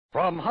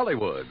From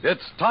Hollywood,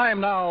 it's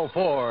time now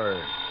for...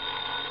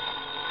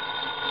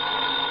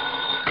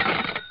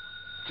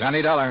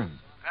 Johnny Dollar.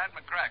 Pat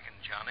McCracken,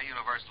 Johnny,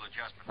 Universal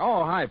Adjustment.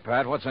 Oh, hi,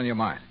 Pat. What's on your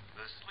mind?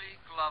 The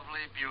sleek,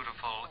 lovely,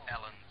 beautiful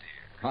Ellen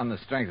Deere. On the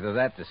strength of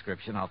that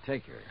description, I'll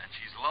take her. And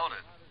she's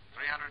loaded.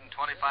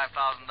 $325,000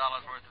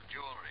 worth of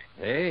jewelry.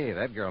 Hey,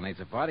 that girl needs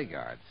a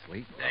bodyguard.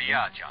 Sleek.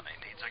 Yeah, Johnny,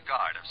 needs a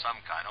guard of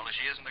some kind, only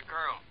she isn't a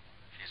girl.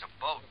 She's a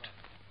boat.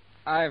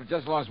 I've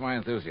just lost my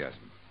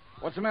enthusiasm.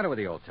 What's the matter with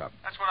the old tub?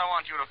 That's what I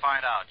want you to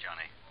find out,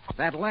 Johnny.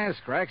 That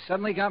last crack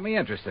suddenly got me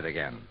interested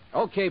again.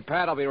 Okay,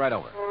 Pat, I'll be right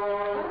over.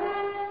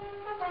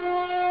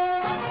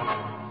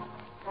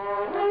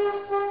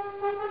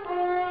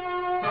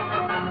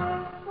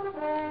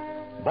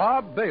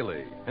 Bob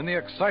Bailey in the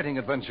exciting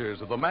adventures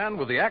of the man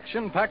with the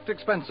action-packed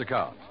expense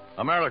account.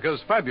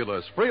 America's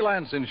fabulous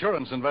freelance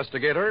insurance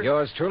investigator.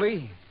 Yours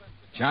truly,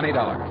 Johnny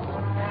Dollar.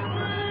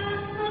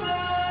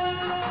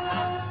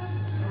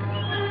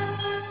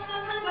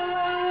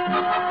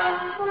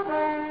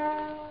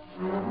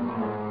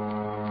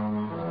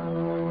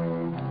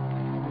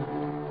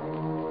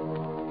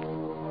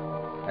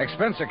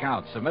 Expense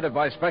account submitted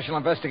by Special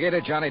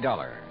Investigator Johnny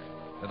Dollar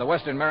to the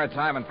Western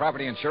Maritime and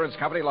Property Insurance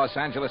Company, Los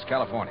Angeles,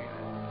 California.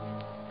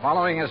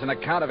 Following is an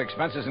account of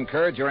expenses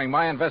incurred during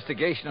my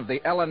investigation of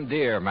the Ellen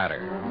Deere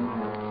matter.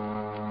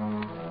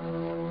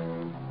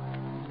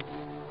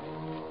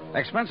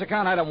 Expense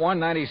account item 1,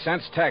 90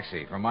 cents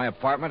taxi from my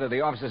apartment to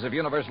the offices of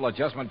Universal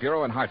Adjustment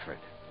Bureau in Hartford.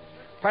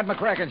 Pat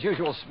McCracken's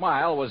usual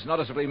smile was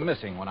noticeably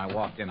missing when I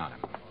walked in on him.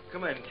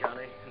 Come in,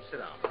 Johnny, and sit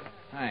down.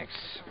 Thanks.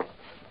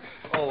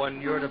 Oh,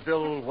 and you're to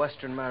bill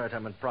Western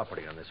Maritime and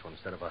Property on this one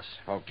instead of us.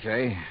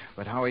 Okay,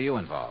 but how are you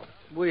involved?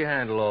 We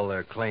handle all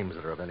their claims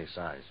that are of any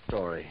size.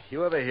 Story.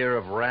 You ever hear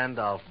of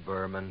Randolph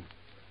Berman?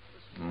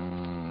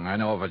 I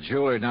know of a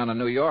jeweler down in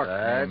New York.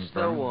 That's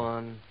the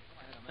one.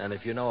 And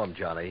if you know him,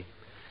 Johnny,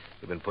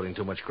 you've been putting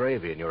too much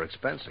gravy in your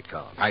expense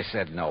account. I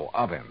said no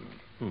of him.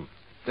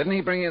 Didn't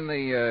he bring in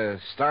the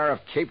Star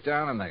of Cape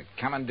Town and the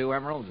Kamandu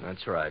Emerald?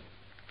 That's right.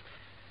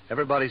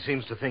 Everybody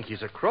seems to think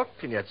he's a crook,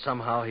 and yet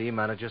somehow he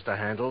manages to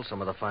handle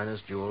some of the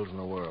finest jewels in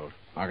the world.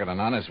 How could an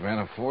honest man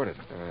afford it?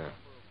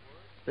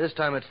 This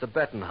time it's the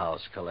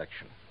Bettenhouse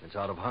collection. It's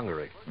out of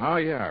Hungary. Oh,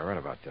 yeah, I read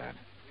about that.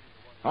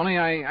 Only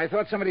I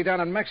thought somebody down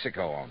in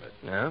Mexico owned it.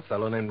 Yeah, a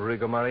fellow named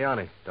Rigo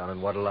Mariani down in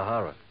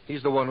Guadalajara.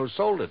 He's the one who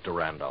sold it to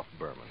Randolph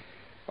Berman.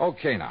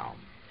 Okay, now.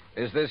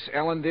 Is this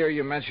Ellen Deere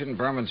you mentioned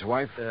Berman's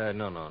wife?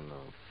 No.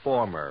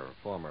 Former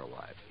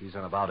wife. He's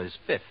on about his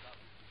fifth.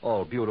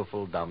 All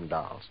beautiful, dumb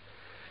dolls.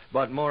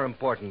 But more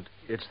important,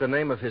 it's the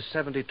name of his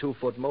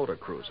 72-foot motor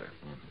cruiser.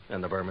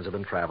 And the Bermans have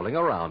been traveling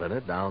around in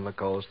it, down the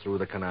coast, through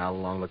the canal,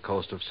 along the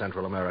coast of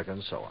Central America,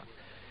 and so on.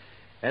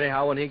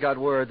 Anyhow, when he got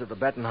word that the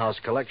Bettenhouse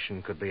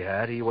collection could be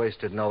had, he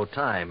wasted no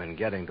time in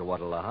getting to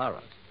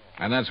Guadalajara.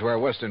 And that's where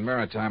Western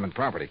Maritime and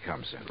Property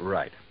comes in.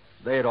 Right.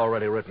 They had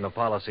already written a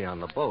policy on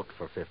the boat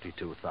for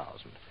 $52,000.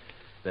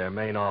 Their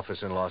main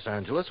office in Los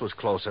Angeles was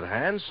close at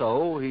hand,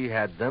 so he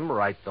had them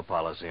write the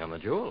policy on the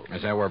jewels.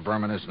 Is that where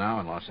Berman is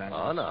now, in Los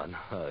Angeles? Oh, no.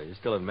 He's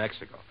still in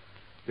Mexico.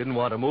 Didn't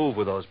want to move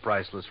with those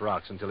priceless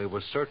rocks until he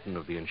was certain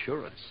of the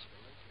insurance.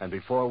 And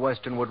before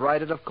Western would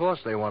write it, of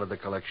course, they wanted the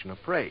collection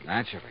appraised.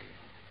 Naturally.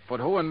 But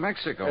who in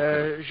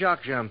Mexico?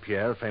 Jacques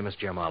Jean-Pierre, the famous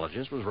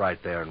gemologist, was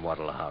right there in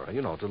Guadalajara,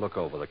 to look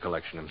over the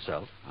collection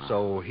himself.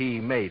 So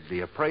he made the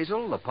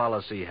appraisal. The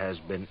policy has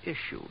been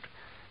issued.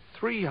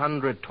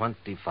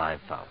 $325,000.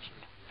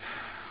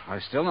 I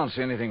still don't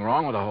see anything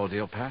wrong with the whole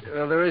deal, Pat.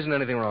 There isn't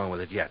anything wrong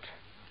with it yet.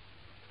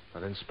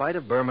 But in spite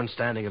of Berman's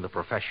standing in the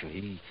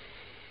profession,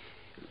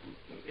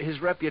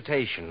 his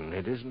reputation,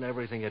 it isn't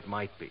everything it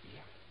might be.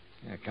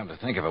 Yeah, come to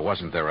think of it,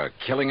 wasn't there a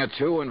killing or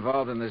two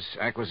involved in this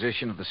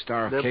acquisition of the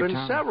Star of Cape Town? There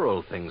have been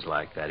several things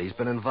like that. He's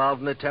been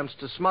involved in attempts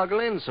to smuggle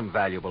in some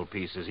valuable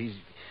pieces. He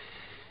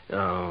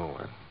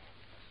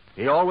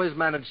always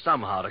managed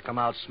somehow to come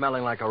out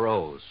smelling like a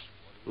rose.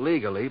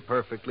 Legally,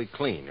 perfectly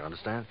clean, you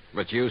understand?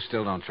 But you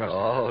still don't trust him?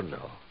 Oh,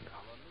 no.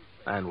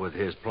 And with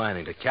his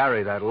planning to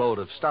carry that load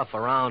of stuff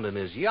around in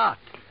his yacht.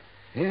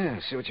 Yeah, I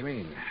see what you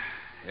mean.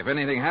 If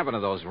anything happened to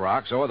those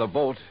rocks or the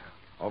boat,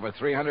 over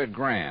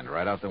 $300,000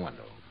 right out the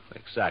window.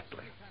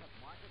 Exactly.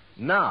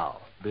 Now,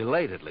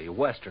 belatedly,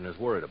 Western is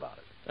worried about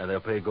it. And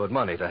they'll pay good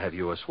money to have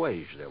you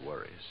assuage their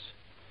worries.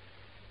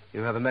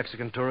 You have a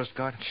Mexican tourist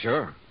card?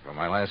 Sure, for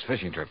my last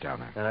fishing trip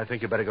down there. And I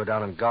think you better go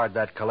down and guard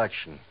that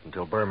collection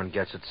until Berman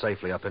gets it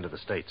safely up into the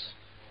States.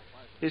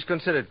 He's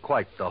considered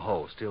quite the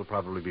host. He'll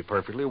probably be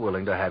perfectly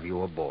willing to have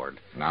you aboard.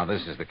 Now,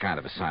 this is the kind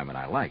of assignment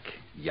I like.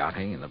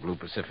 Yachting in the Blue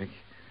Pacific.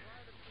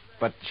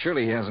 But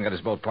surely he hasn't got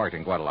his boat parked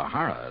in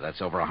Guadalajara.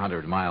 That's over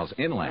 100 miles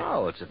inland.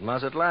 No, it's at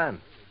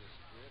Mazatlan.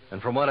 And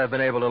from what I've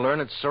been able to learn,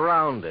 it's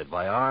surrounded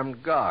by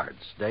armed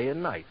guards day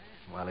and night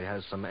while he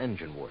has some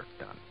engine work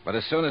done. But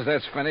as soon as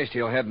that's finished,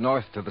 he'll head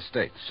north to the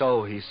States.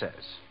 So he says.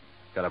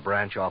 Got a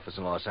branch office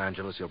in Los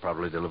Angeles. He'll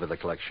probably deliver the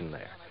collection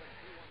there.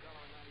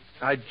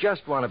 I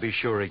just want to be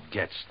sure he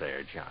gets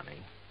there,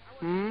 Johnny.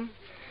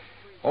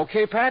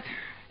 Okay, Pat.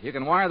 You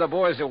can wire the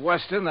boys at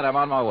Weston that I'm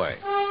on my way.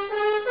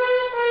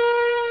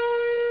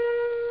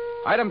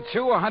 Item 2,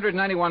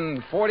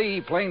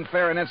 191.40, plane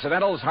fare and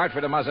incidentals,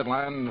 Hartford to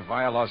Mazatlan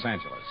via Los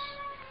Angeles.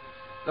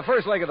 The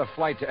first leg of the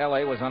flight to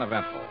L.A. was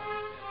uneventful,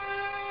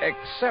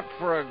 except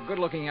for a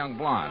good-looking young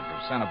blonde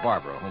from Santa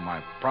Barbara, whom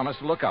I promised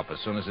to look up as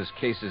soon as his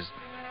case is...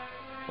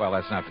 Well,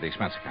 that's not for the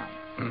expense account.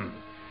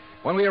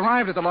 When we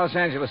arrived at the Los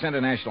Angeles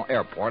International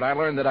Airport, I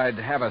learned that I'd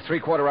have a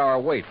three-quarter-hour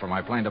wait for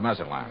my plane to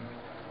Mazatlan.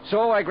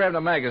 So I grabbed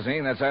a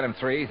magazine, that's item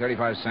 3,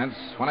 35 cents,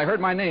 when I heard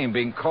my name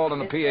being called on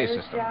the PA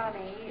system.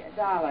 Johnny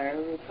Dollar,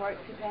 report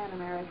to Pan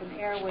American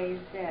Airways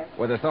desk.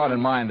 With the thought in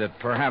mind that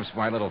perhaps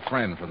my little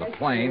friend from the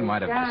plane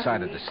might have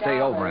decided to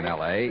stay over in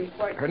L.A.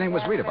 Her name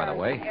was Rita, by the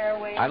way.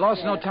 I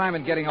lost no time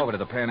in getting over to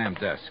the Pan Am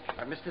desk.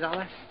 Mr.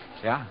 Dollar?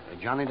 Yeah?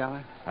 Johnny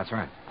Dollar? That's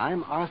right.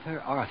 I'm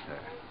Arthur,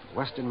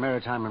 Western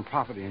Maritime and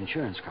Property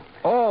Insurance Company.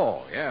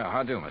 Oh, yeah,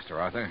 how do, Mr.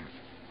 Arthur?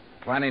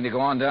 Planning to go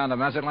on down to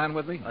Mazatlan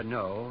with me?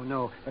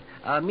 No.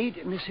 But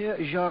meet Monsieur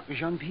Jacques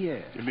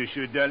Jean-Pierre.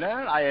 Monsieur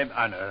Dollar, I am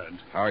honored.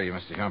 How are you,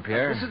 Mr.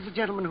 Jean-Pierre? This is the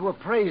gentleman who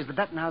appraised the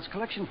Bettenhouse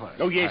collection for us.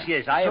 Oh, yes,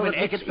 I am so an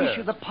they could expert.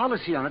 issue the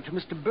policy on it to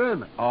Mr.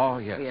 Berman. Oh,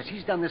 yes. Yes,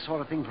 he's done this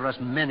sort of thing for us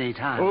many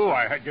times. Oh,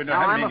 I don't know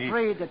now, how I'm many.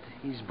 afraid that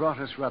he's brought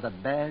us rather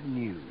bad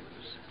news.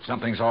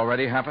 Something's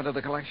already happened to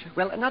the collection?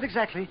 Well, not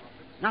exactly.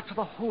 Not for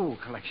the whole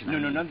collection. No, I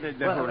mean. not the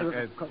well,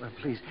 whole...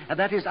 please.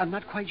 That is, I'm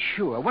not quite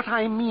sure. What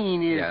I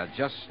mean is... Yeah,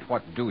 just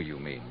what do you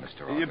mean,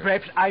 Mr. Arthur?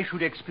 Perhaps I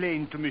should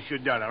explain to Monsieur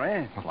Dollar,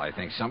 eh? Well, I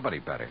think somebody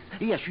better.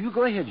 Yes, you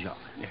go ahead, Jacques.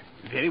 Yeah,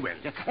 very well.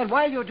 And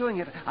while you're doing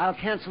it, I'll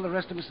cancel the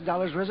rest of Mr.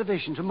 Dollar's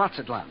reservation to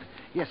Mazatlan.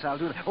 Yes, I'll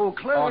do that. Oh,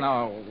 clerk... Oh,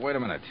 no, wait a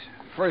minute.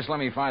 First, let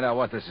me find out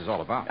what this is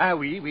all about.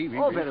 Oui.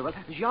 Oh, very well.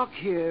 Jacques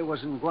here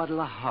was in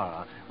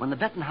Guadalajara when the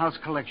Bettenhouse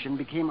collection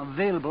became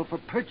available for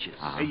purchase.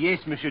 Yes,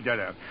 Monsieur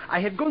Dollar.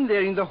 I had gone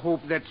there in the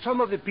hope that some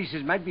of the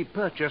pieces might be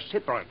purchased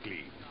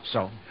separately.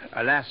 So?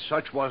 Alas,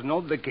 such was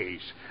not the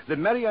case. The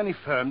Mariani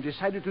firm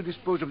decided to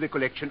dispose of the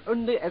collection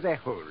only as a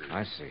whole.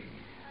 I see.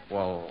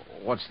 Well,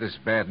 what's this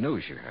bad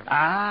news you have?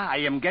 I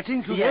am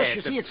getting to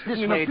Yes, that. you see, it's this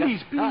No, way.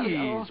 Please.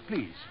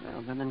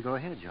 Well, then go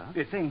ahead, Jacques.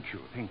 Thank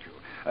you.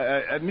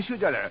 Monsieur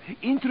Dollar,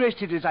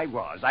 interested as I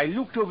was, I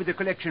looked over the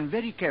collection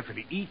very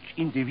carefully, each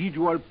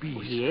individual piece.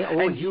 Oh, yeah?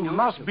 And you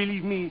must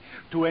believe me,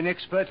 to an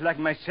expert like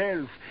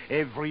myself,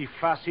 every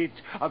facet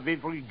of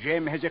every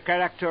gem has a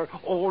character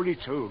all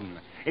its own.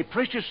 A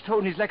precious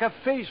stone is like a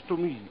face to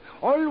me,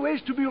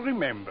 always to be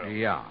remembered.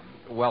 Yeah.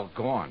 Well,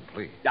 go on,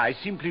 please. I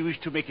simply wish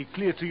to make it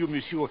clear to you,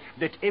 monsieur,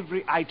 that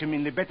every item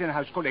in the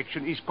Bettenhouse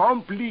collection is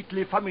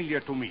completely familiar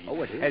to me.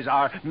 Oh, it is? As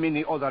are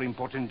many other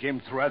important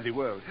gems throughout the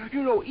world.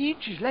 You know,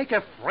 each is like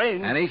a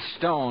friend. And each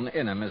stone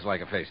in them is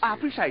like a face to you.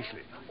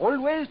 Precisely.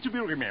 Always to be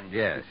remembered.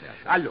 Yes.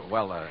 Look,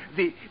 Well,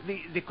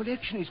 The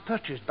collection is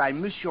purchased by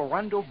Monsieur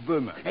Randolph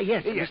Berman.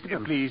 Yes, Mr.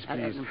 Berman. Please.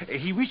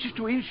 He wishes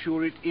to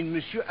insure it in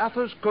Monsieur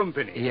Arthur's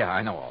company. Yeah,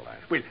 I know all that.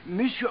 Well,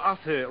 Monsieur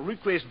Arthur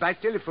requests by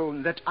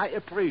telephone that I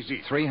appraise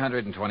it.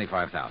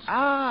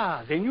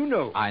 $325,000. Then you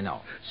know. I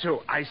know.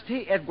 So I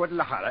stay at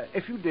Guadalajara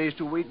a few days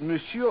to wait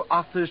Monsieur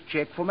Arthur's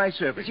check for my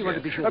service. Does he want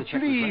to be sure the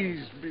check was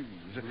Please.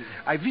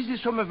 I visit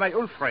some of my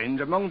old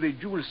friends among the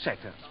jewel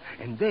setters.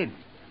 And then,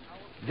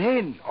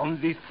 on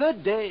the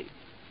third day,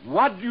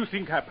 what do you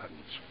think happens?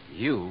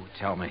 You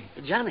tell me.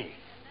 Johnny,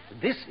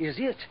 this is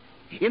it.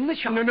 In the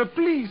shop. No,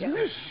 please, Yeah.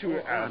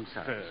 Monsieur Oh, I'm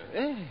Arthur.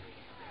 sorry.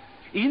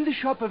 In the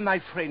shop of my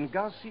friend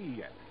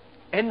Garcia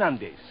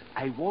Hernandez,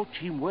 I watch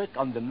him work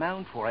on the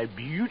mount for a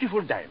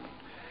beautiful diamond.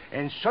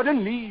 And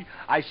suddenly,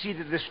 I see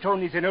that the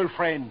stone is an old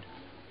friend.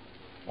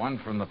 One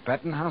from the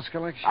Bettenhouse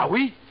collection?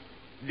 Oui.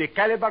 The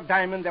Calabar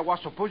diamond that was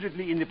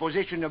supposedly in the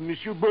possession of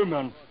Monsieur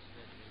Berman.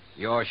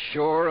 You're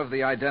sure of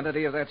the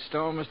identity of that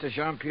stone, Mr.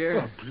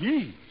 Jean-Pierre?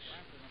 Please.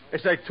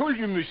 As I told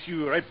you,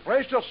 monsieur, a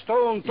precious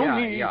stone to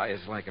me. Yeah,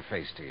 it's like a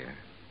face to you.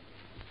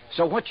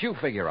 So what you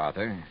figure,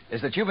 Arthur,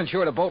 is that you've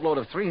insured a boatload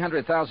of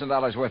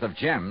 $300,000 worth of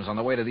gems on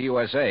the way to the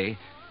USA,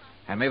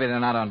 and maybe they're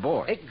not on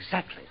board.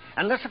 Exactly.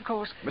 Unless, of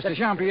course... Mr.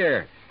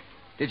 Jean-Pierre,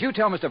 did you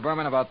tell Mr.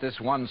 Berman about this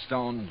one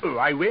stone?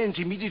 I went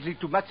immediately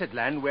to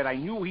Mazatlan, where I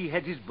knew he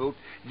had his boat,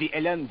 the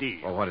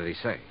LMD. Well, what did he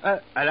say?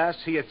 Alas,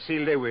 he had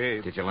sailed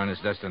away. Did you learn his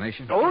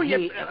destination? Oh,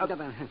 yes.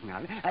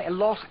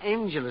 Los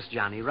Angeles,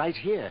 Johnny, right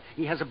here.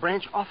 He has a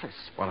branch office.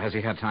 Well, has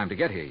he had time to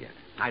get here yet?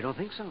 I don't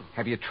think so.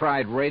 Have you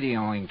tried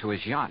radioing to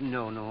his yacht?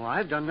 No,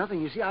 I've done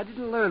nothing. You see, I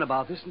didn't learn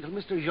about this until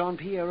Mr.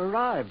 Jean-Pierre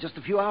arrived just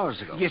a few hours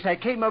ago. Yes, I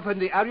came up on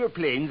the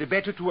aeroplane, the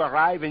better to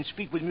arrive and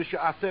speak with Monsieur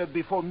Arthur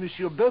before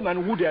Monsieur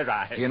Berman would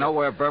arrive. Do you know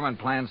where Berman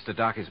plans to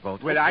dock his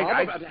boat? Well,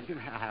 I'll tell you.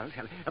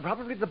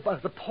 Probably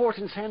the port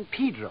in San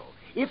Pedro,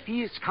 if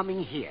he is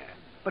coming here.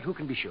 But who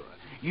can be sure?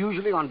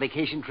 Usually on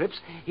vacation trips,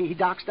 he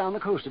docks down the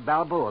coast at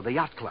Balboa, the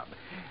yacht club.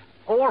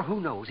 Or,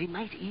 who knows, he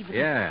might even...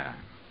 Yeah.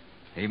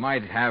 He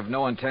might have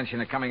no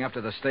intention of coming up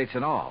to the States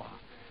at all.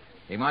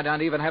 He might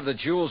not even have the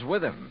jewels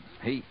with him.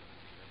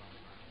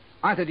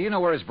 Arthur, do you know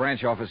where his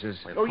branch office is?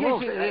 Oh,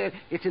 yes,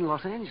 it's in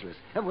Los Angeles.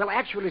 Well,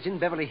 actually, it's in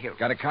Beverly Hills.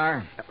 Got a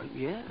car?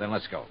 Yeah. Then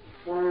let's go.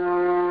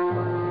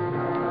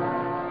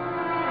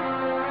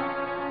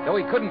 Though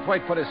he couldn't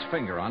quite put his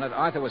finger on it,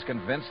 Arthur was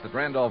convinced that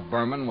Randolph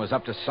Berman was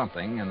up to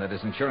something and that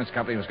his insurance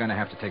company was going to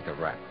have to take the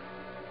rap.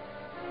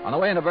 On the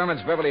way into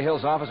Berman's Beverly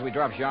Hills office, we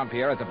dropped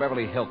Jean-Pierre at the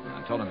Beverly Hilton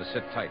and told him to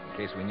sit tight in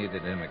case we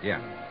needed him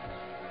again.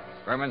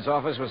 Berman's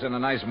office was in a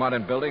nice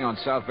modern building on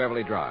South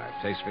Beverly Drive,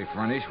 tastefully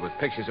furnished with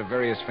pictures of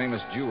various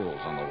famous jewels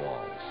on the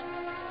walls,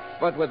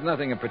 but with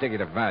nothing of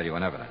particular value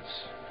in evidence.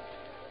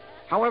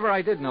 However,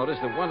 I did notice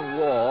that one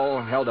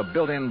wall held a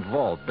built-in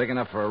vault big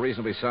enough for a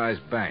reasonably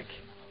sized bank.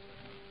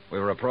 We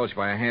were approached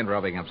by a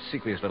hand-rubbing,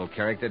 obsequious little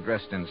character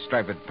dressed in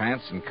striped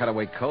pants and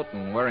cutaway coat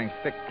and wearing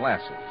thick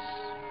glasses.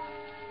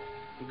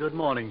 Good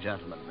morning,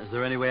 gentlemen. Is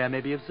there any way I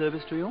may be of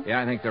service to you?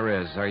 Yeah, I think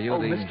there is. Are you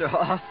the... Mr.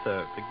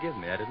 Arthur, forgive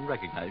me. I didn't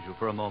recognize you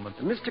for a moment.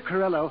 Mr.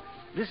 Corello,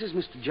 this is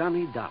Mr.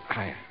 Johnny Dollar.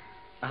 Hi.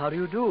 How do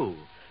you do?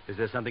 Is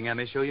there something I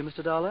may show you,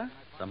 Mr. Dollar?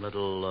 Some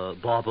little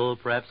bauble,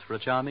 perhaps, for a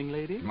charming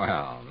lady?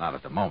 Well, not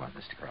at the moment,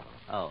 Mr.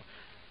 Corello.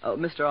 Oh,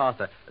 Mr.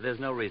 Arthur, there's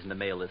no reason to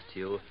mail this to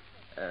you.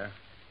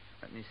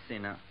 Let me see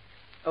now.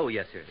 Oh,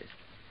 yes, here it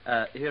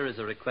is. Here is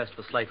a request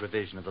for slight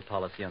revision of the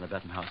policy on the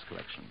Benton House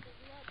collection.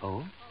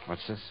 Oh?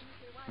 What's this?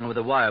 Well,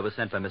 the wire was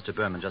sent by Mr.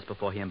 Berman just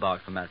before he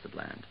embarked for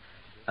Mazatlan.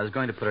 I was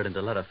going to put it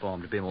into letter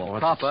form to be more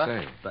What's proper.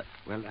 it say? But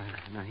Well,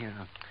 now here,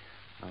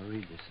 I'll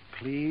read this.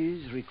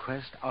 Please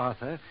request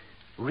Arthur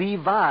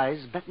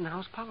revise Benton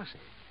House policy.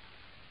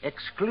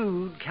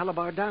 Exclude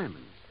Calabar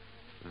diamond.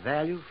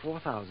 Value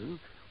 $4,000,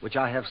 which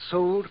I have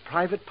sold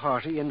private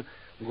party in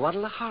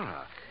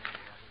Guadalajara.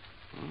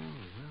 Oh,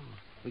 well,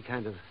 we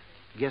kind of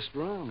guessed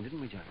wrong,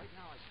 didn't we, Johnny?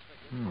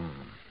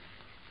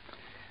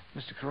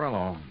 Mr.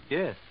 Corello,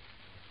 yes.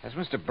 has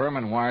Mr.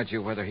 Berman wired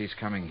you whether he's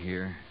coming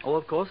here? Oh,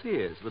 of course he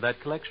is, with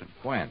that collection.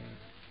 When?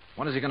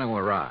 When is he going to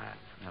arrive?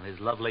 Now, his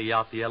lovely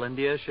yacht, the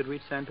Ellendeer, should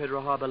reach San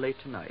Pedro Harbor late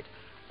tonight.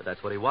 But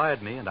that's what he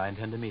wired me, and I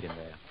intend to meet him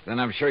there. Then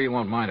I'm sure you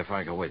won't mind if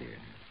I go with you.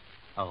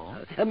 Oh?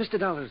 Mr.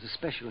 Dollar is a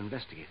special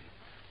investigator.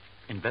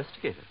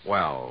 Investigators?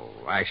 Well,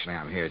 actually,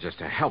 I'm here just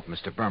to help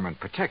Mr. Berman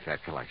protect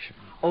that collection.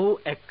 Oh,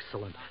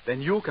 excellent.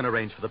 Then you can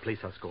arrange for the police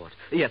escort.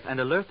 Yes, and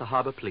alert the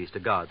harbor police to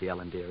guard the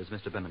Ellendeer, as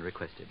Mr. Berman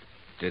requested.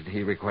 Did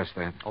he request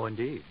that? Oh,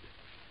 indeed.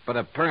 But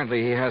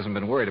apparently he hasn't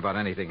been worried about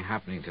anything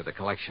happening to the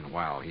collection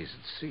while he's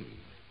at sea.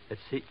 At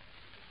sea?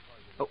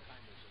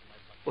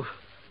 Oh,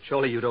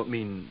 surely you don't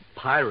mean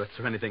pirates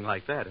or anything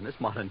like that in this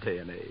modern day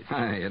and age.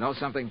 You know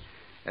something?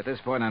 At this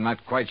point, I'm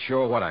not quite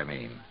sure what I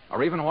mean,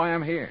 or even why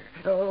I'm here.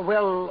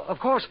 Well, of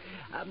course.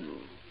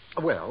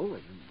 Well,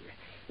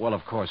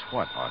 of course,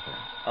 what, Arthur?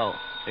 Oh,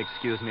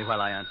 excuse me while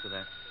I answer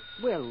that.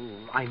 well,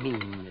 I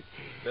mean...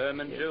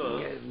 Berman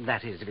Jewels.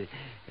 that is...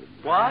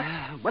 What?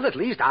 Well, at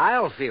least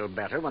I'll feel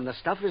better when the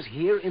stuff is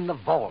here in the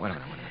vault. Wait a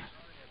minute.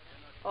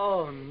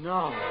 Oh,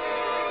 no.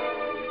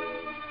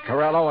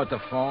 Corello at the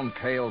phone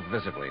paled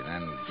visibly,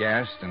 then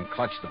gasped and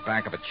clutched the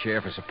back of a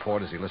chair for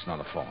support as he listened on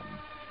the phone.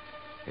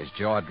 His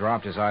jaw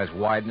dropped, his eyes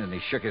widened, and he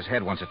shook his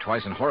head once or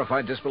twice in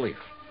horrified disbelief.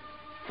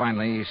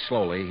 Finally,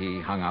 slowly, he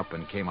hung up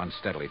and came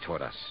unsteadily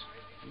toward us.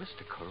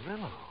 Mr.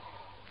 Corello.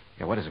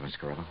 Yeah, what is it, Mr.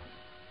 Corello?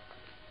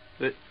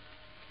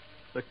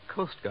 The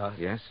Coast Guard.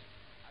 Yes?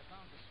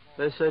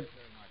 They said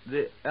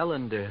the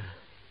Ellendeer,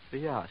 the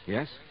yacht,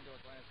 Yes?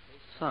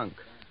 sunk.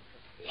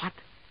 What?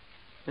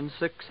 In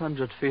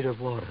 600 feet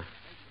of water.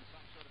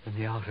 In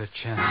the outer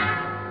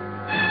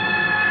channel.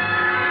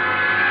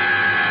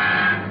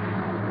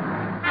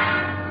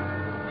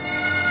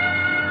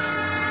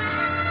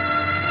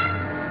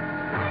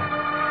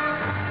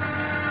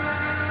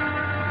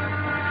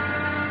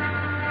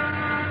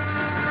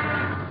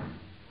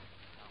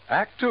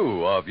 Act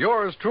Two of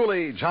yours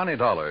truly, Johnny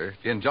Dollar,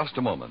 in just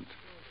a moment.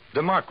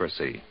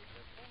 Democracy.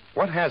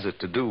 What has it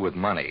to do with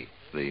money,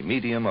 the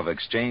medium of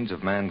exchange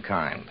of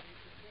mankind?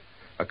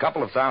 A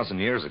couple of thousand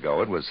years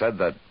ago, it was said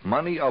that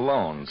money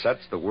alone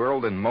sets the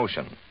world in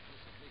motion.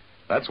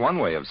 That's one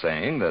way of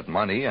saying that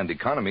money and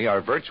economy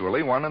are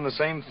virtually one and the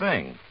same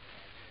thing.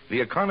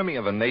 The economy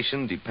of a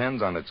nation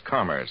depends on its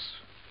commerce.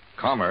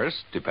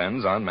 Commerce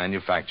depends on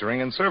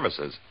manufacturing and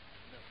services.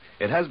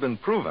 It has been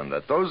proven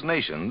that those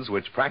nations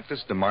which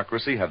practice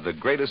democracy have the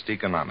greatest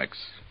economics.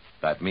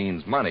 That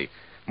means money,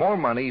 more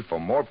money for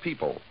more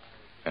people,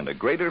 and a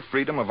greater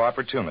freedom of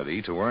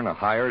opportunity to earn a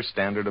higher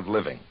standard of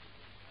living.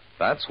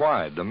 That's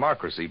why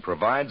democracy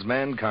provides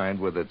mankind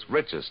with its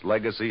richest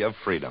legacy of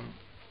freedom.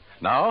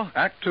 Now,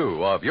 Act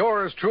Two of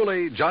yours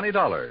truly, Johnny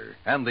Dollar,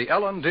 and the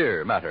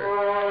Ellendeer matter.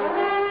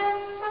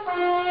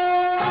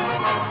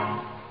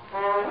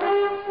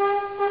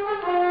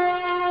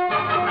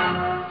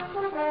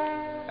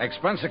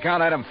 Expense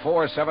account item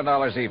 4,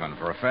 $7 even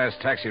for a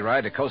fast taxi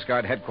ride to Coast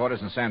Guard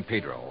headquarters in San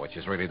Pedro, which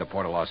is really the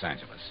port of Los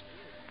Angeles.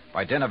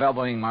 By dint of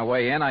elbowing my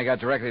way in, I got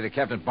directly to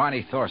Captain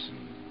Barney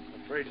Thorson.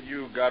 Afraid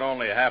you got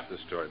only half the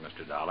story,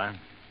 Mr. Dollar.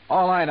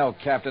 All I know,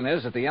 Captain,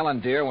 is that the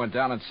Ellendeer went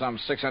down in some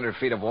 600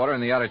 feet of water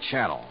in the outer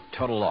channel.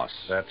 Total loss.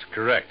 That's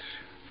correct.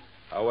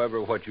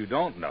 However, what you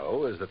don't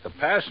know is that the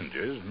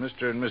passengers,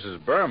 Mr. and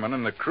Mrs. Berman,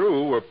 and the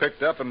crew were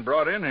picked up and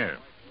brought in here.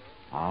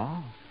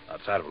 Oh?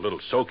 Outside of a little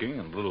soaking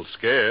and a little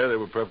scare, they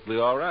were perfectly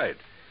all right.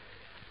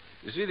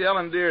 You see, the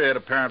Ellen Deer had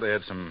apparently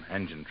had some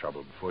engine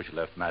trouble before she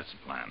left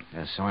Mazatlan.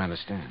 Yes, so I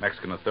understand.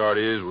 Mexican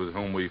authorities, with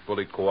whom we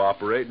fully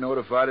cooperate,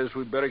 notified us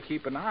we'd better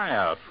keep an eye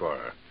out for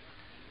her.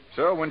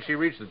 So when she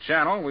reached the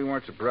channel, we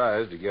weren't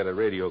surprised to get a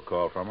radio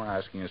call from her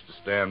asking us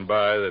to stand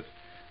by that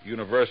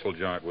Universal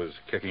joint was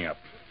kicking up.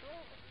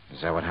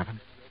 Is that what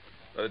happened?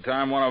 By the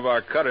time one of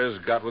our cutters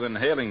got within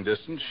hailing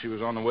distance, she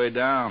was on the way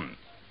down.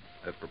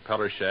 That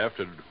propeller shaft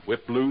had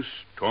whipped loose,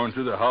 torn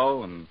through the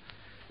hull, and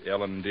the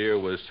Ellen Deer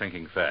was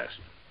sinking fast.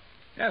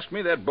 Ask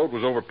me, that boat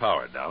was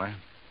overpowered, Dolly.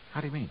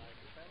 How do you mean?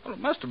 Well, it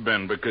must have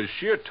been because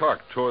sheer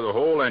torque tore the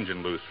whole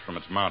engine loose from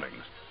its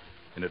mountings.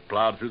 And it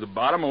plowed through the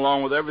bottom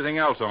along with everything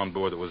else on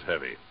board that was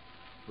heavy.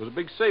 There was a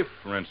big safe,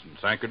 for instance,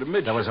 anchored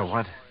amidships. There was a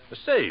what? A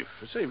safe,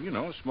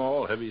 a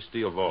small, heavy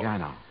steel vault. Yeah, I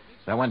know.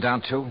 That went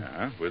down, too?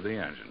 Yeah, with the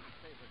engine.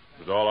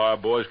 It was all our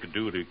boys could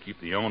do to keep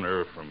the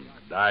owner from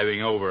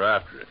diving over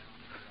after it.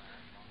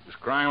 It was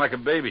crying like a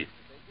baby.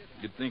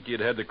 You'd think he'd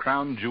had the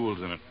crown jewels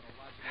in it.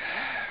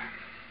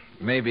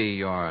 Maybe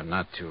you're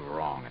not too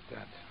wrong at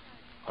that.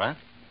 What?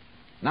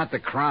 Not the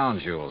crown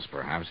jewels,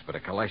 perhaps, but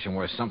a collection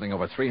worth something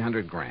over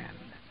 $300,000.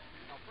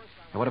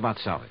 Now, what about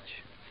salvage?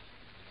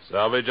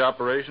 Salvage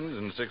operations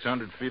in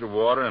 600 feet of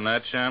water in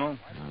that channel?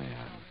 Oh,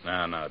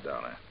 yeah. No,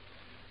 Dolly.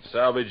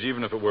 Salvage,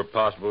 even if it were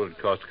possible, would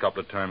cost a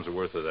couple of times the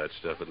worth of that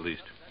stuff at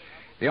least.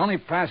 The only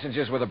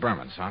passengers were the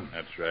Bermans, huh?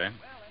 That's right.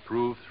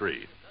 Prove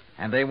 3.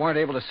 And they weren't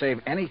able to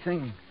save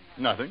anything?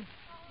 Nothing.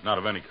 Not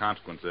of any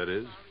consequence, that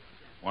is.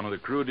 One of the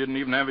crew didn't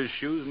even have his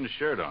shoes and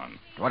shirt on.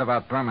 What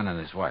about Berman and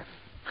his wife?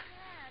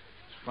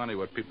 It's funny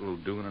what people will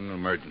do in an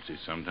emergency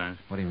sometimes.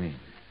 What do you mean?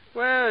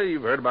 Well,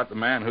 you've heard about the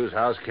man whose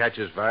house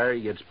catches fire.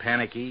 He gets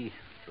panicky,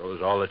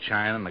 throws all the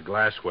china and the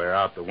glassware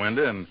out the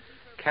window, and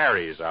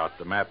carries out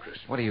the mattress.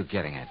 What are you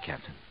getting at,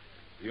 Captain?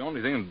 The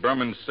only thing that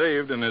Berman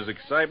saved in his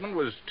excitement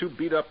was 2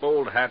 beat-up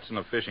old hats and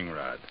a fishing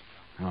rod.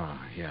 Oh,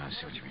 yeah, I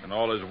see what you mean. And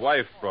all his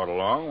wife brought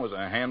along was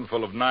a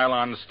handful of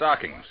nylon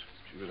stockings.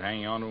 She was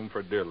hanging on to them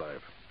for dear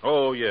life.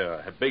 Oh,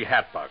 yeah, a big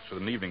hat box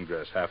with an evening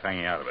dress half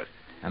hanging out of it.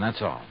 And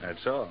that's all?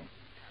 That's all.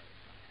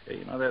 Hey,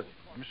 you know, that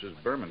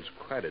Mrs. Berman's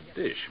quite a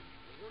dish.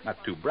 Not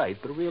too bright,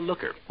 but a real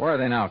looker. Where are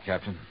they now,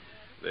 Captain?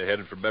 They're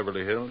headed for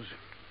Beverly Hills.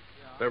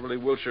 Beverly,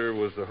 Wilshire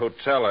was the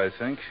hotel, I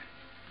think.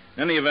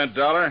 In any event,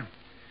 Dollar,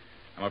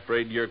 I'm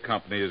afraid your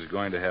company is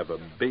going to have a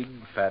big,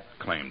 fat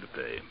claim to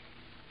pay.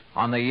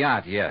 On the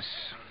yacht, yes.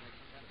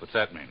 What's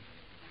that mean?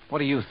 What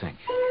do you think?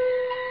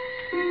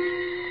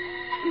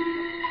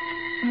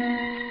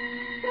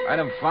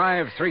 Item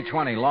 5,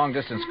 320,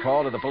 long-distance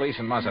call to the police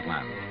in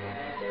Mazatlan.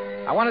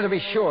 I wanted to be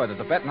sure that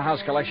the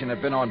Bettenhouse collection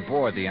had been on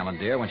board the Ellen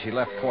Deer when she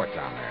left port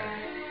down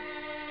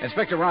there.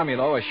 Inspector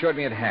Romulo assured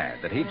me it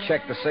had, that he'd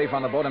checked the safe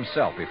on the boat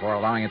himself before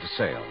allowing it to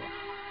sail.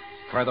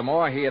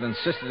 Furthermore, he had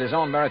insisted his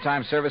own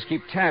maritime service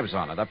keep tabs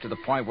on it up to the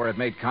point where it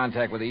made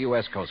contact with the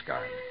U.S. Coast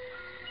Guard.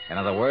 In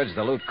other words,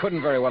 the loot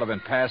couldn't very well have been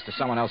passed to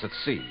someone else at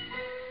sea.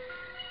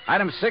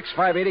 Item 6,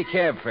 580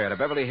 cab fare to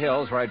Beverly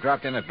Hills, where I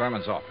dropped in at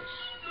Berman's office.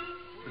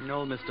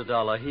 No, Mr.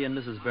 Dollar. He and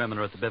Mrs. Berman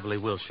are at the Beverly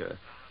Wilshire.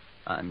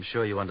 I'm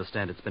sure you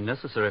understand it's been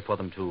necessary for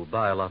them to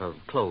buy a lot of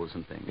clothes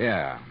and things.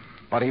 Yeah,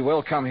 but he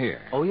will come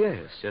here. Oh,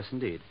 yes,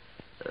 indeed.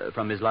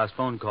 From his last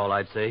phone call,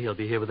 I'd say he'll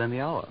be here within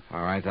the hour.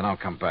 All right, then I'll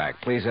come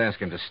back. Please ask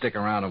him to stick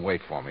around and wait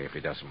for me if he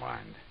doesn't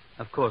mind.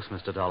 Of course,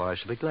 Mr. Dollar, I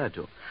shall be glad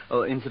to.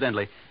 Oh,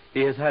 incidentally,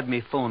 he has had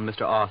me phone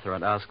Mr. Arthur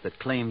and ask that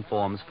claim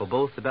forms for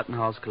both the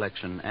Bettenhouse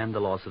collection and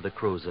the loss of the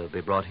cruiser be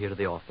brought here to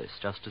the office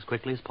just as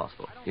quickly as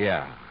possible.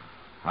 Yeah,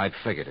 I'd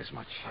figured as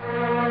much.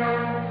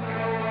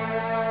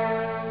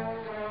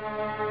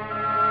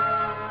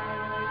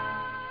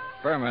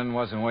 Berman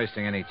wasn't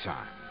wasting any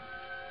time.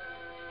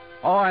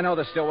 Oh, I know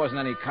there still wasn't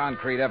any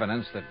concrete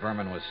evidence that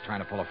Berman was trying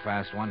to pull a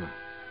fast one.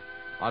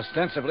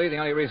 Ostensibly, the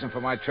only reason for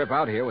my trip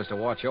out here was to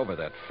watch over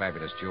that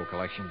fabulous jewel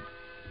collection.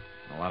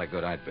 A lot of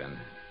good I'd been.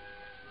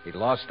 He'd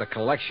lost the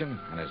collection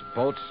and his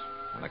boat,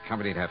 and the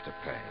company'd have to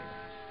pay.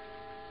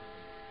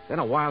 Then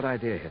a wild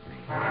idea hit me.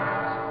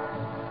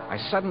 I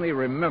suddenly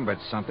remembered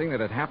something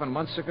that had happened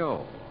months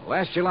ago.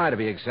 Last July, to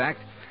be exact,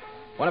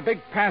 when a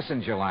big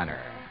passenger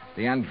liner,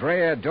 the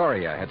Andrea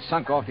Doria, had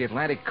sunk off the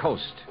Atlantic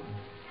coast.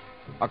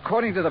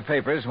 According to the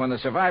papers, when the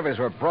survivors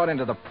were brought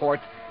into the port,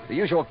 the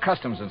usual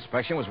customs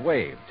inspection was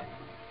waived.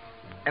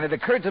 And it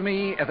occurred to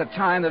me at the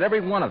time that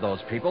every one of those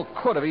people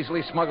could have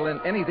easily smuggled in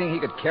anything he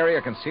could carry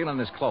or conceal in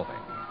his clothing.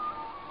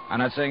 I'm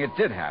not saying it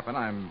did happen.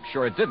 I'm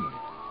sure it didn't.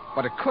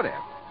 But it could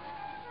have.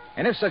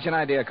 And if such an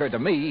idea occurred to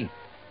me,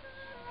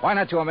 why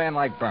not to a man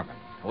like Berman,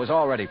 who was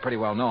already pretty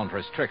well known for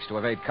his tricks to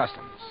evade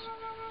customs?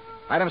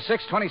 Item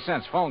 6, 20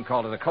 cents, phone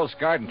call to the Coast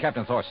Guard and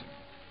Captain Thorson.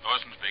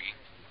 Thorson speaking.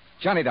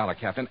 Johnny Dollar,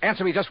 Captain.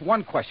 Answer me just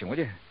one question, will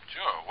you?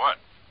 Sure, what?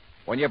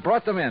 When you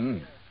brought them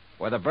in,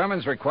 were the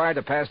Bermans required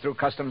to pass through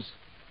customs?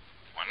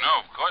 Well, no,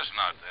 of course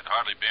not. There'd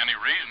hardly be any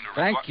reason to...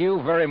 Thank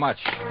you very much.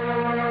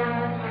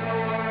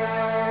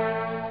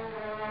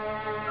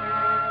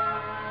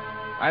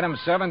 Item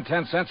 7,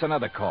 10 cents,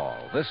 another call.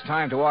 This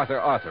time to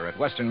Arthur at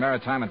Western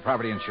Maritime and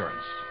Property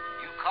Insurance.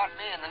 You caught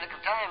me in the nick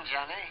of time,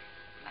 Johnny.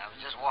 I was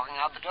just walking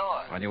out the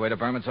door. On your way to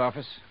Berman's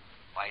office?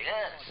 Why,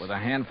 yes. With a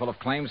handful of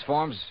claims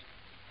forms?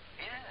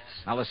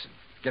 Yes. Now listen,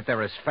 get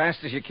there as fast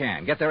as you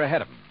can. Get there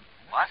ahead of him.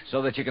 What?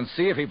 So that you can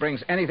see if he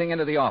brings anything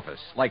into the office,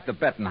 like the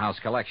Bettenhouse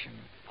collection.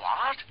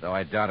 What? Though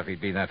I doubt if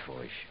he'd be that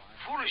foolish.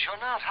 Foolish or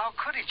not, how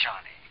could he,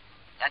 Johnny?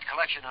 That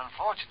collection,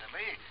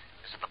 unfortunately,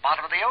 is at the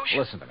bottom of the ocean.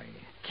 Listen to me.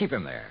 Keep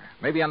him there.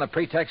 Maybe on the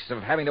pretext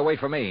of having to wait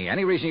for me.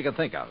 Any reason you can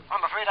think of.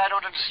 I'm afraid I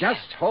don't understand.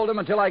 Just hold him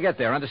until I get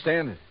there,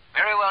 understand?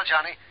 Very well,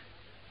 Johnny.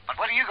 But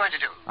what are you going to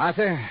do?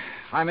 Arthur,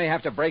 I may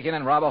have to break in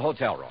and rob a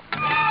hotel room.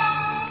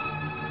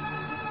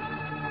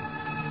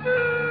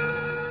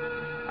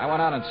 I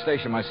went out and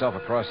stationed myself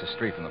across the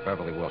street from the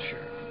Beverly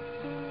Wilshire.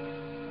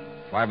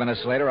 5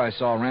 minutes later, I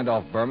saw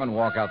Randolph Berman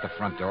walk out the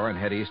front door and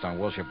head east on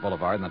Wilshire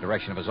Boulevard in the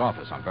direction of his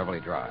office on Beverly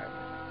Drive.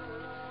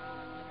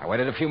 I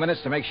waited a few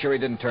minutes to make sure he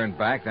didn't turn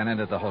back, then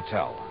entered the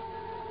hotel.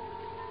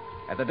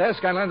 At the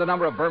desk, I learned the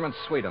number of Berman's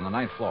suite on the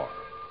 9th floor.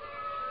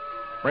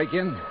 Break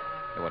in?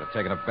 It would have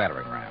taken a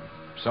battering ram.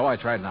 So I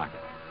tried knocking.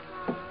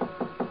 All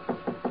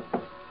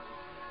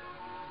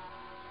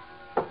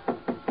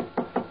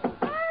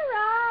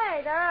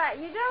right.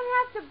 You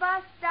don't have to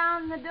bust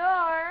down the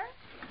door.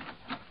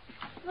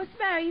 What's the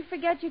matter? You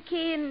forget your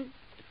key and...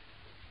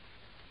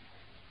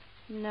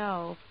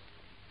 No.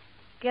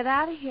 Get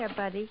out of here,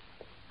 buddy.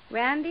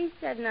 Randy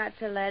said not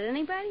to let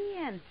anybody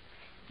in.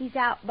 He's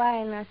out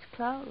buying us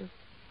clothes.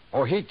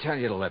 Oh, he'd tell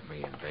you to let me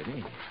in,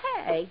 baby.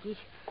 Hey,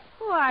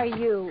 who are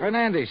you?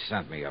 Hernandez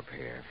sent me up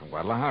here from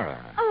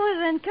Guadalajara. Oh, well,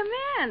 then come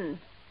in.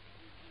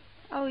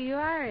 Oh, you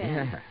are in?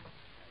 Yeah.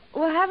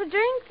 Well, have a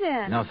drink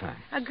then. No,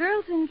 thanks. A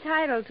girl's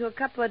entitled to a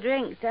couple of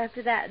drinks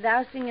after that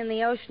dousing in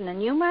the ocean,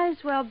 and you might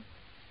as well...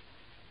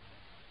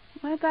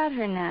 What about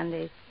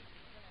Hernandez?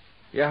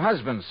 Your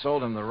husband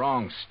sold him the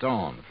wrong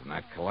stone from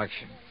that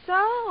collection.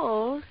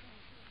 Sold?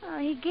 Oh,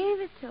 he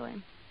gave it to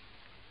him.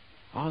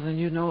 Oh, then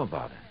you know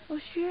about it. Oh,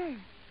 sure.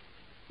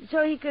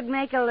 So he could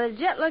make a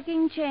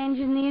legit-looking change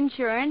in the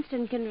insurance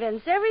and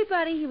convince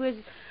everybody he was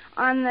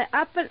on the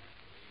up and...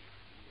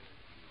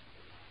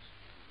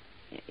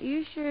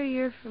 You sure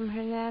you're from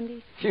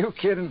Hernandez? You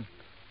kidding?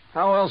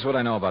 How else would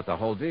I know about the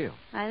whole deal?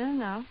 I don't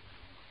know.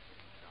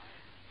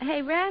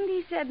 Hey,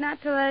 Randy said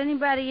not to let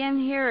anybody in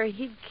here or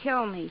he'd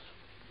kill me.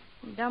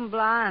 Dumb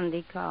blonde,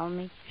 he called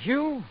me.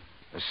 You?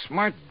 A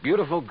smart,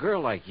 beautiful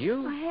girl like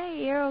you? Oh,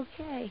 hey, you're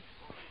okay.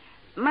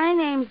 My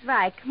name's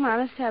Vi. Come on,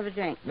 let's have a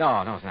drink.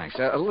 No, thanks.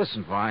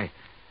 Listen, Vi.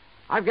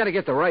 I've got to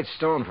get the right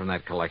stone from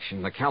that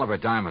collection, the caliber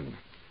diamond.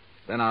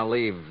 Then I'll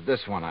leave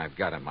this one I've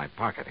got in my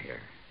pocket here.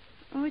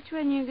 Which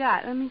one you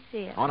got? Let me see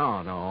it. Oh,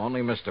 no.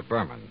 Only Mr.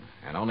 Berman.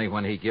 And only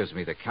when he gives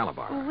me the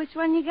caliber. Well, which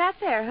one you got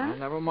there, huh? Well,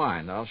 never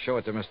mind. I'll show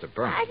it to Mr.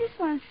 Berman. I just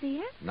want to see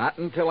it. Not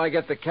until I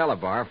get the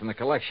caliber from the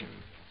collection.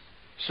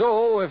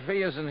 So, if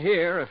he isn't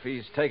here, if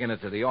he's taken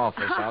it to the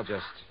office, I'll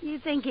just... You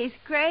think he's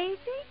crazy?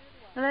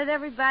 Let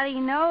everybody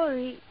know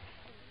he...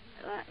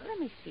 Let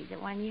me see the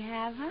one you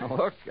have, huh?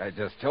 Look, I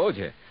just told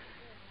you.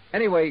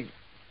 Anyway,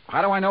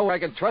 how do I know I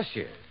can trust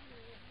you?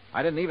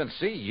 I didn't even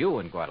see you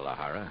in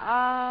Guadalajara.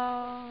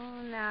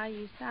 Oh, now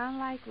you sound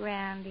like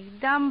Randy.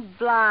 Dumb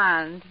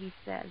blonde, he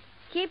says.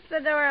 Keep the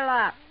door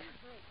locked.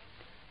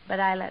 But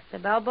I let the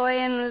bellboy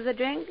in with the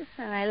drinks,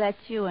 and I let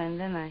you in,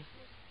 didn't I?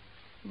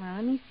 Well,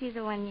 let me see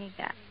the one you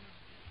got.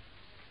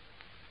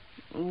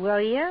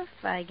 Will you,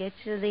 if I get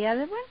you the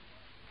other one?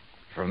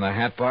 From the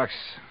hat box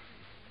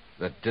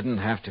that didn't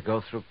have to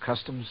go through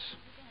customs?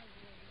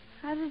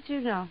 How did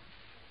you know?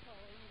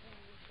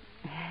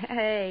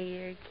 Hey,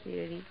 you're a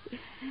cutie.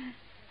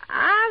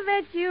 I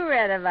bet you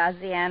read about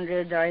the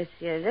Andrew Dorsey,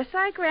 just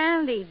like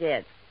Randy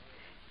did.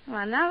 Come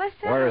on, now let's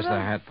have Where's a the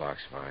look. hat box,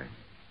 Vi?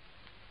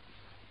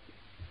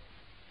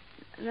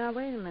 Now,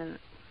 wait a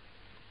minute.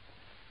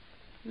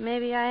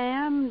 Maybe I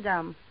am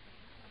dumb.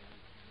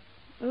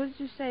 Who did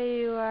you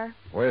say you are?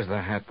 Where's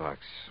the hat box?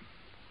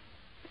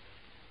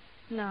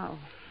 No,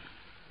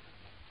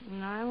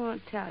 I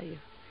won't tell you.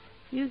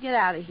 You get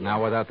out of here.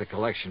 Now, without the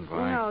collection,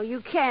 Vi. No,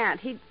 you can't.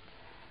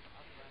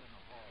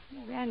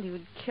 Randy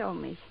would kill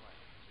me.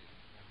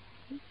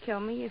 He'd kill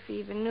me if he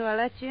even knew I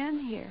let you in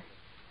here.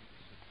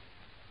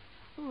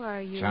 Who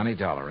are you? Johnny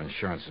Dollar,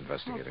 insurance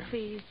investigator. Oh,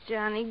 please,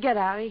 Johnny, get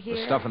out of here.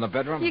 The stuff in the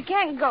bedroom? You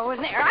can't go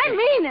in there. I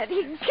mean it.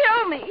 He'd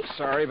kill me.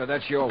 Sorry, but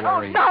that's your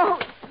worry. Oh, no.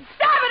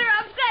 Stop it or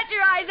I'll set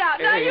your eyes out.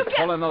 Hey, Now you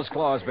pull in those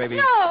claws, baby.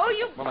 No,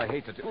 you... Well, I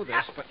hate to do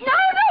this, but... No,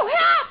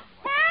 help!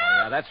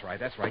 Oh, yeah,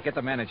 that's right. Get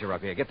the manager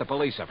up here. Get the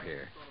police up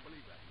here.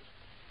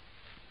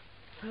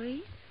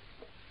 Police?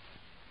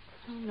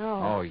 Oh, no.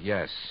 Oh,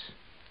 yes.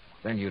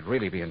 Then you'd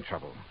really be in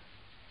trouble.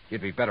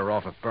 You'd be better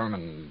off if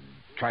Berman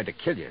tried to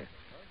kill you.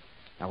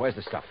 Now, where's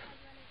the stuff?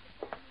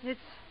 It's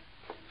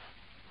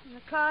in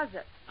the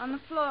closet, on the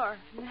floor,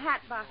 in the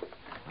hat box.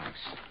 Thanks.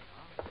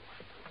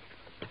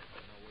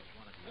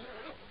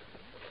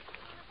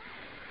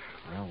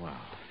 Well.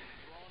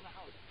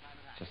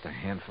 Just a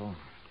handful,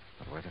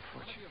 but worth a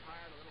fortune.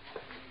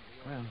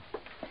 Well.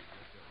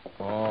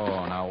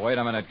 Oh, now, wait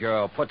a minute,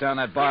 girl. Put down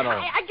that bottle.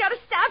 I gotta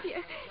stop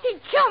you.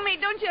 He'd kill me,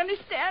 don't you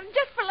understand?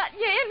 Just for letting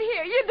you in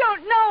here. You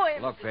don't know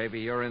him. Look,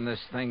 baby, you're in this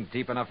thing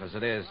deep enough as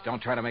it is.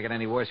 Don't try to make it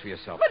any worse for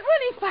yourself. But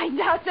when he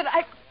finds out that I...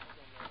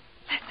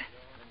 Listen.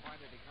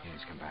 Yes,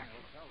 come back.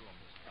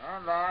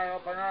 And I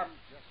open up.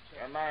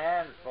 Get my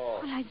hands full.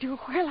 What'll I do?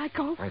 Where'll I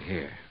go? Right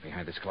here,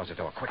 behind this closet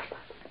door. Quick.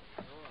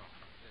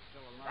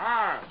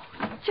 Arms.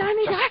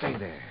 Johnny, Just stay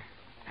there.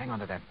 Hang on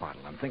to that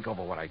bottle and think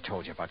over what I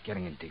told you about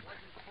getting in deep.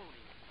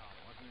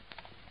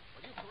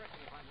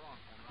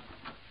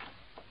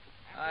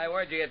 Hi,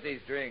 where'd you get these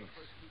drinks?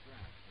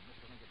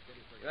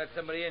 You let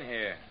somebody in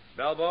here.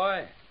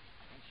 Bellboy?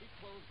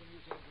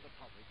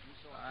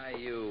 Why,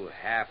 you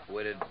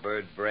half-witted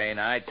bird brain,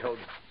 I told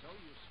you.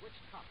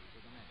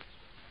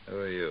 Who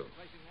are you?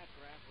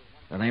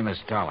 The name is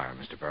Dollar,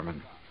 Mr.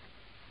 Berman.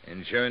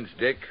 Insurance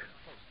Dick?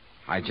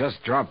 I just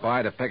dropped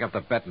by to pick up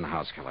the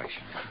Bettenhouse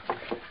collection.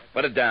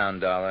 Put it down,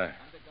 Dollar.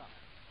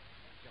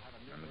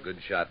 I'm a good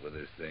shot with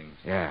this thing.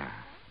 Yeah.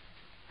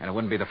 And it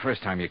wouldn't be the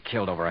first time you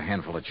killed over a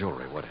handful of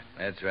jewelry, would it?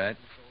 That's right.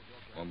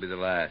 Won't be the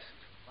last.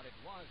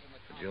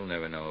 But you'll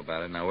never know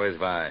about it. Now, where's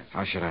Vi?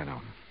 How should I know?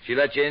 She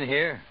let you in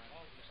here?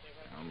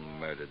 I'll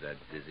murder that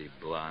dizzy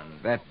blonde.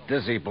 That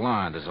dizzy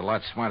blonde is a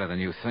lot smarter than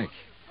you think.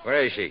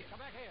 Where is she?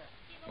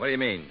 What do you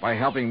mean? By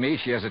helping me,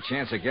 she has a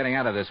chance of getting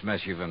out of this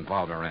mess you've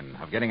involved her in,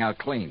 of getting out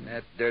clean.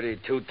 That dirty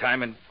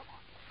two-timing...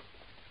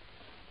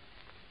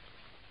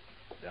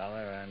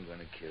 Dollar, I'm going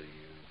to kill you.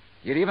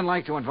 You'd even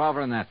like to involve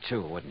her in that,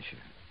 too, wouldn't you?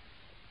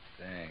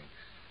 Thanks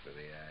for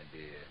the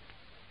idea.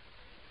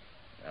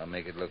 I'll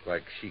make it look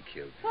like she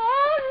killed you.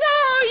 Oh,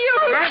 no, you...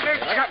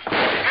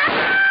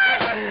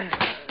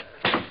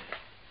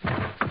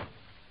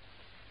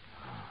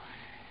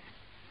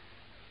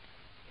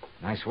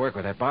 Nice work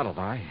with that bottle,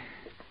 Vi.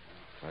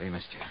 Well, he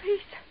missed you.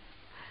 Please,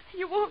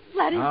 you won't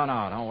let him...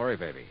 No, don't worry,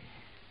 baby.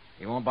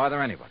 He won't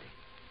bother anybody.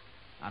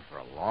 Not for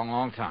a long,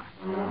 long time.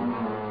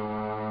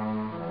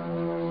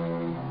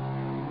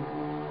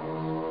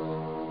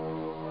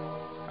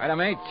 Item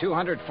 8,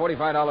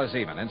 $245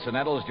 even.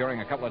 Incidentals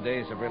during a couple of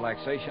days of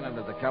relaxation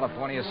under the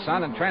California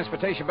sun and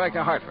transportation back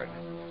to Hartford.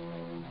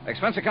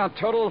 Expense account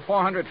total,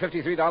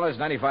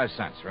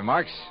 $453.95.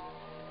 Remarks?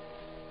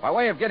 By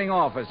way of getting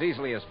off as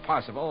easily as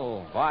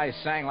possible, Vi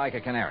sang like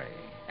a canary,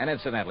 and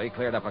incidentally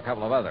cleared up a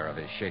couple of other of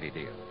his shady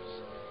deals.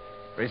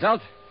 Result?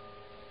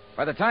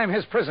 By the time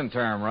his prison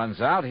term runs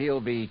out,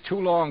 he'll be too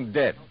long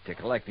dead to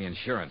collect the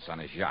insurance on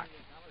his yacht.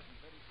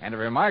 End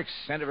of remarks,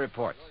 end of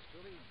report.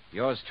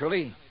 Yours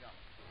truly,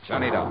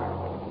 Johnny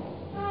Dollar.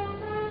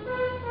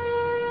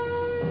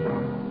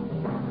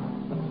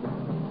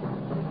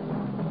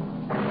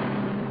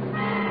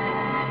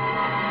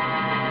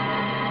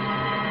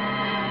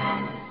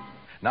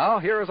 Now,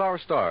 here is our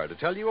star to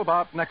tell you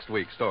about next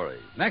week's story.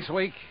 Next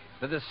week,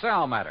 the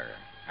DeSalle matter,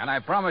 and I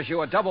promise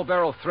you a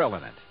double-barrel thrill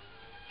in it.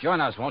 Join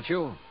us, won't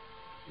you?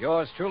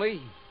 Yours truly,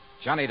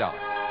 Johnny Dollar.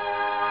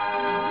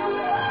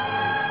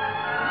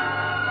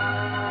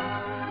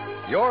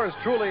 Yours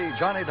truly,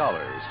 Johnny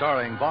Dollar,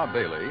 starring Bob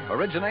Bailey,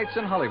 originates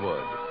in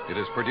Hollywood. It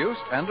is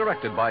produced and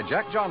directed by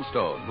Jack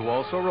Johnstone, who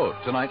also wrote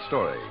tonight's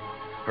story.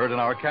 Heard in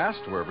our cast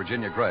were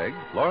Virginia Gregg,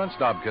 Lawrence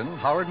Dobkin,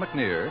 Howard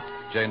McNear,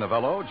 Jay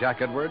Novello,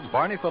 Jack Edwards,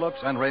 Barney Phillips,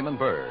 and Raymond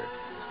Burr.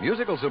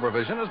 Musical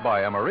supervision is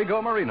by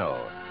Amerigo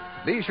Marino.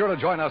 Be sure to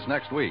join us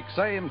next week,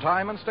 same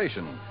time and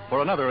station,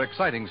 for another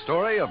exciting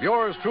story of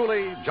yours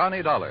truly,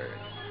 Johnny Dollar.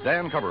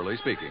 Dan Coverly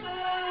speaking.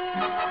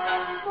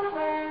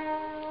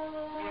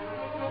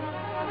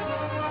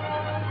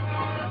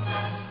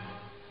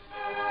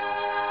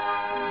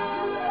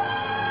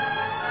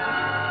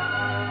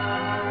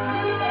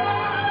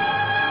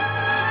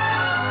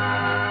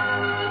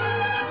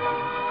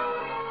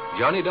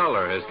 Johnny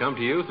Dollar has come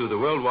to you through the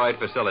worldwide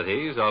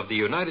facilities of the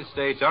United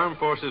States Armed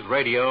Forces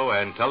Radio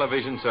and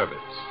Television Service.